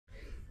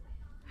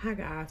Hi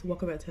guys,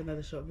 welcome back to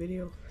another short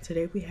video.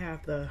 Today we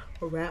have the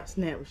wrap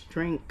snacks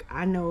drink.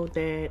 I know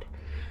that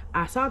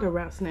I saw the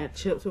wrap snack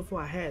chips before.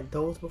 I had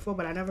those before,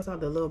 but I never saw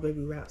the little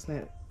baby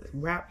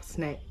wrap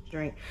snack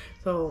drink.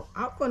 So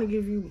I'm gonna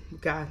give you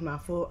guys my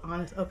full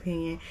honest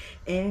opinion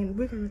and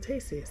we're gonna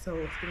taste it. So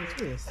let's get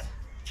into this.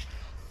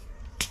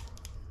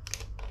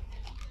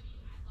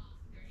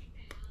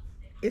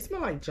 It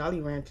smells like Jolly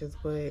Ranchers,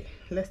 but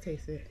let's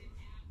taste it.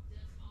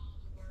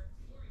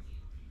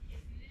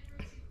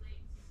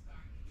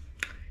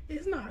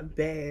 It's not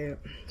bad.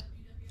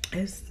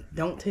 It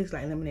don't taste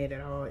like lemonade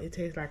at all. It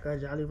tastes like a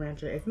Jolly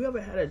Rancher. If you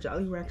ever had a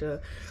Jolly Rancher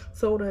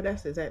soda,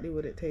 that's exactly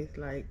what it tastes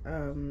like.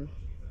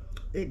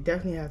 It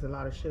definitely has a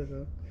lot of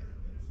sugar.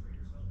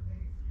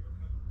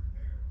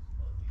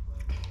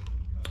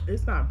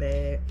 It's not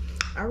bad.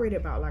 I rate it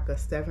about like a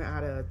 7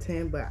 out of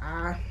 10, but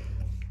I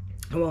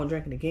won't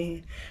drink it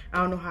again. I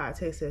don't know how it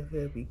tastes if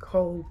it'll be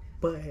cold,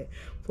 but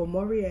for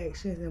more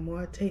reactions and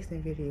more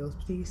tasting videos,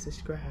 please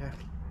subscribe.